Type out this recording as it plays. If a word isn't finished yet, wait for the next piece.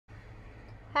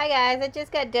Hi guys, I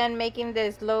just got done making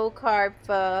this low carb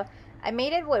pho. I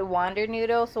made it with Wonder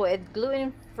Noodles, so it's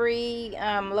gluten free,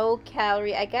 low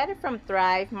calorie. I got it from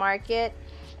Thrive Market.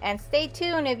 And stay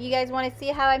tuned if you guys want to see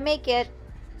how I make it.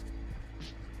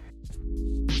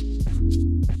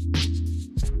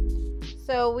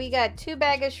 So we got 2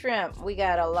 bags of shrimp. We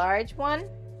got a large one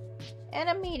and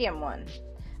a medium one.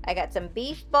 I got some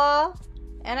beef ball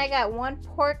and I got 1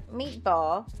 pork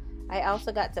meatball. I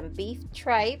also got some beef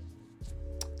tripe,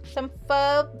 some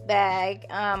pho bag,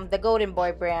 the Golden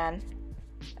Boy brand.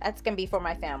 That's gonna be for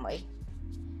my family.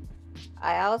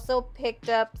 I also picked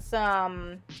up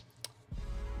some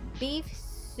beef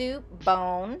soup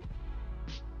bone,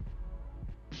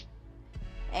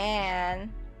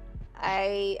 and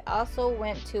I also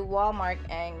went to Walmart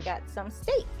and got some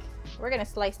steak. We're gonna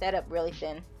slice that up really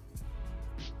thin.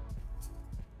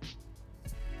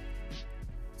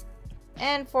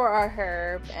 And for our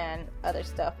herb and other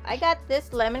stuff, I got this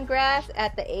lemongrass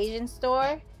at the Asian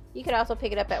store. You could also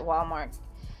pick it up at Walmart,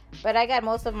 but I got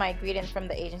most of my ingredients from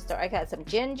the Asian store. I got some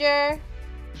ginger,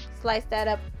 slice that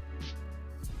up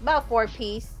about 4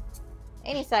 pieces,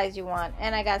 any size you want.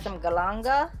 And I got some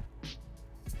galanga,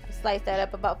 slice that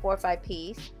up about 4 or 5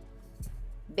 pieces.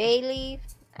 Bay leaf,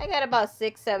 I got about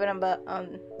 6-7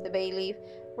 on the bay leaf.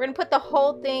 We're gonna put the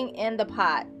whole thing in the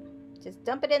pot. Just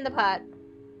dump it in the pot.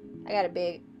 I got a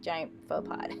big giant pho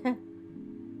pot.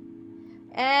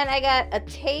 And I got a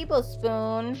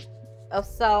tablespoon of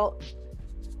salt.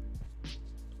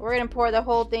 We're gonna pour the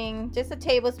whole thing, just a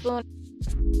tablespoon.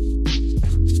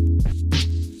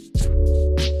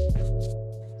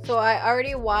 So I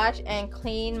already washed and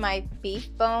cleaned my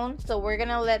beef bone. So we're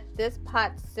gonna let this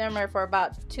pot simmer for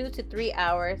about 2 to 3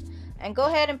 hours. And go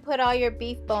ahead and put all your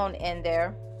beef bone in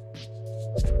there.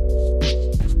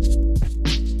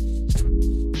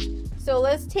 So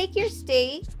let's take your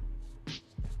steak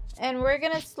and we're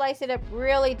gonna slice it up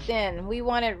really thin. We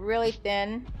want it really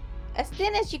thin, as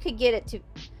thin as you could get it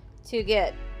to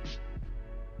get.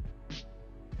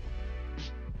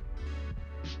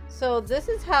 So this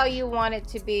is how you want it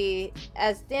to be,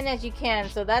 as thin as you can.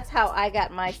 So that's how I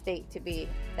got my steak to be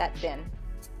that thin.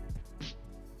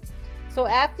 So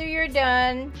after you're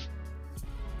done,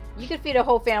 you could feed a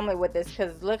whole family with this,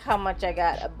 because look how much I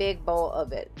got, a big bowl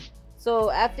of it.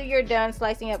 So after you're done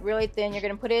slicing up really thin, you're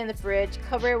going to put it in the fridge,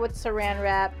 cover it with saran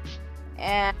wrap.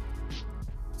 And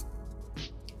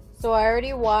so I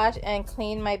already washed and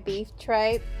cleaned my beef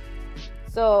tripe.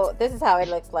 So this is how it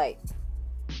looks like.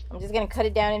 I'm just going to cut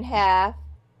it down in half,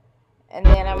 and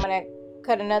then I'm going to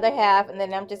cut another half, and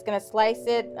then I'm just going to slice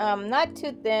it, not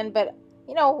too thin, but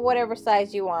you know, whatever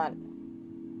size you want.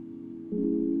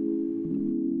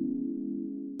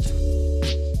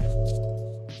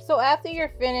 So after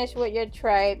you're finished with your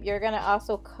tripe, you're going to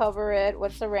also cover it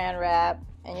with saran wrap,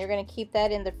 and you're going to keep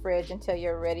that in the fridge until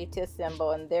you're ready to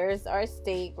assemble. And there's our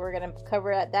steak. We're going to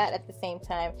cover that at the same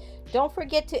time. Don't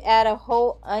forget to add a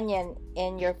whole onion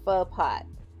in your pho pot.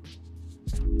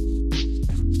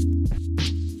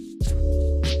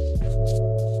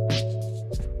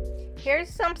 Here's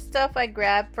some stuff I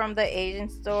grabbed from the Asian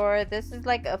store. This is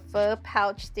like a pho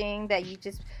pouch thing that you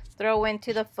just throw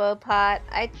into the pho pot.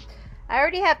 I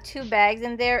already have 2 bags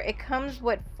in there. It comes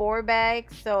with 4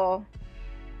 bags. So,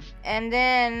 and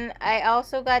then I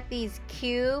also got these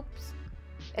cubes.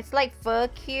 It's like pho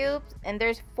cubes, and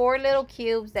there's 4 little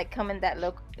cubes that come in that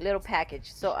little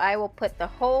package. So I will put the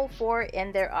whole 4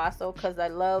 in there also, because I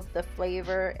love the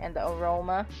flavor and the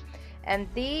aroma. And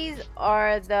these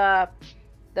are the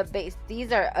base.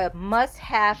 These are a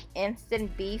must-have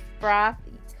instant beef broth.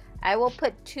 I will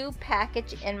put 2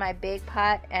 packages in my big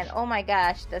pot, and oh my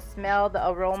gosh, the smell, the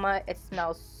aroma, it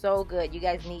smells so good. You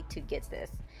guys need to get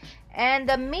this. And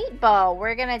the meatball,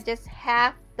 we're gonna just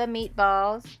half the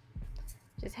meatballs.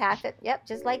 Just half it. Yep,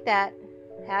 just like that.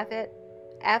 Half it.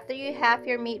 After you half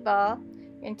your meatball,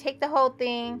 you're gonna take the whole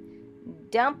thing,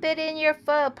 dump it in your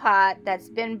pho pot that's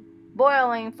been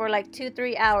boiling for like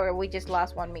 2-3 hours. We just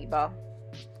lost 1 meatball.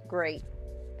 Great.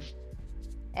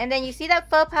 And then you see that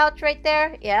pho pouch right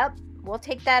there? Yep, we'll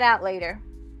take that out later.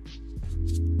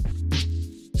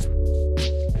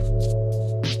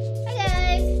 Hi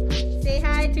guys! Say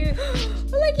hi to...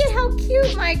 Look at how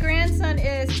cute my grandson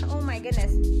is. Oh my goodness.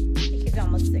 I think he's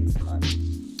almost 6 months.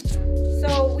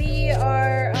 So we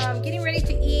are getting ready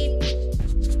to eat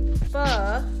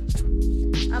pho.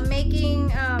 I'm making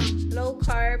low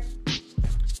carb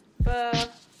pho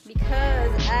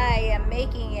because I am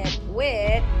making it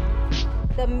with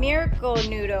the miracle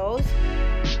noodles.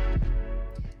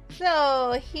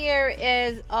 So here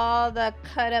is all the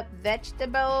cut up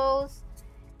vegetables,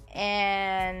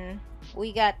 and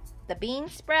we got the bean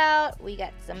sprout, we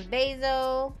got some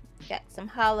basil, got some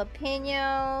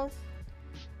jalapenos,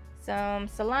 some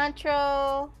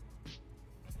cilantro,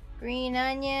 green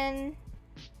onion,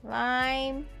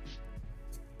 lime,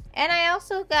 and I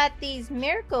also got these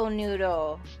miracle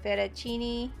noodle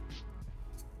fettuccine.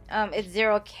 It's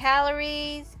 0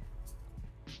 calories.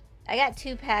 I got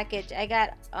 2 package. I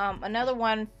got another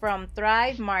one from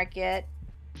Thrive Market.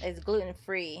 It's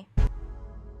gluten-free.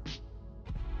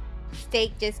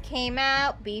 Steak just came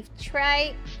out, beef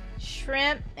tripe,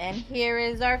 shrimp, and here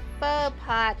is our pho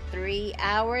pot 3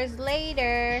 hours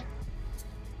later.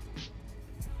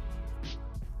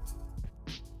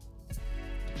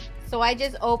 So I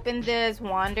just opened this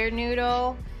Wonder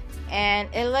noodle and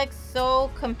it looks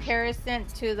so comparison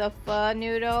to the pho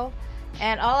noodle,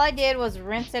 and all I did was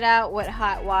rinse it out with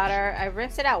hot water. I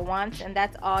rinsed it out once and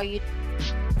that's all you.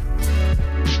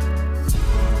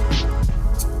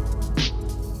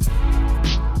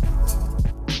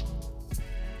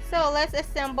 So let's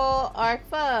assemble our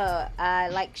pho. I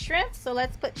like shrimp, so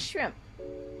let's put shrimp.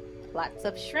 Lots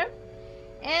of shrimp.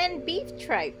 And beef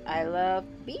tripe. I love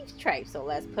beef tripe, so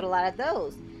let's put a lot of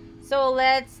those. So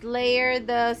let's layer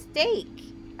the steak.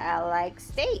 I like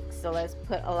steak, so let's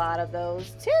put a lot of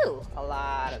those too. A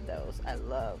lot of those. I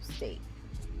love steak.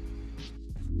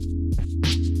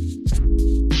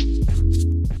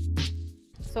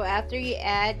 So after you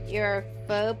add your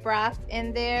pho broth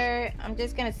in there, I'm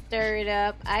just gonna stir it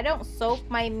up. I don't soak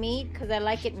my meat because I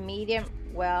like it medium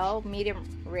well, medium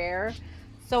rare.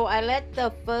 So I let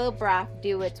the pho broth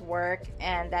do its work,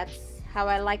 and that's how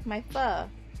I like my pho.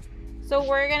 So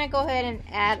we're gonna go ahead and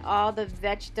add all the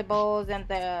vegetables and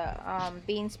the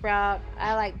bean sprout.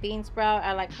 I like bean sprout,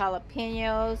 I like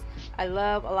jalapenos, I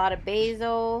love a lot of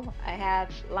basil, I have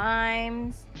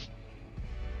limes.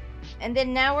 And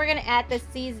then now we're gonna add the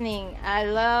seasoning. I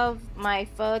love my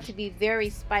pho to be very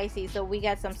spicy, so we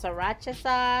got some sriracha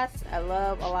sauce. I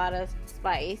love a lot of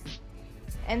spice.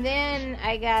 And then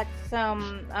I got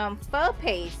some pho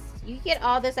paste. You get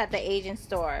all this at the Asian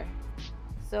store.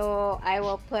 So I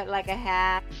will put like a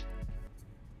half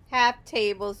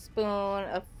tablespoon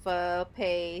of pho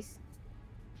paste.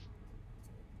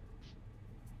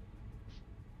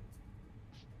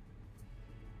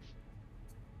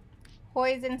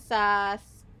 Hoisin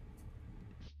sauce.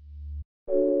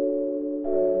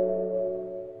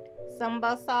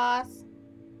 Sambal sauce.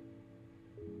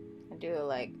 I do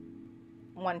like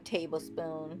 1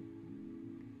 tablespoon.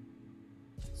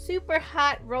 Super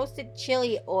hot roasted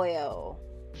chili oil.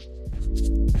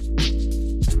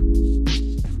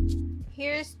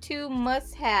 Here's 2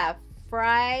 must-have: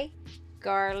 fried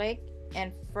garlic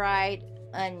and fried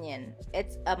onion.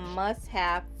 It's a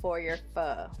must-have for your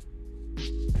pho.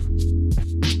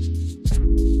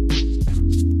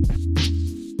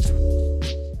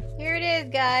 Here it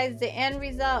is, guys, the end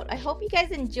result. I hope you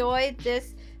guys enjoyed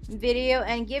this video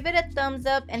and give it a thumbs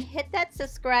up and hit that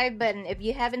subscribe button if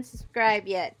you haven't subscribed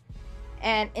yet.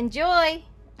 And enjoy.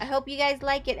 I hope you guys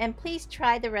like it, and please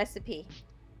try the recipe.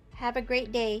 Have a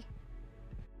great day.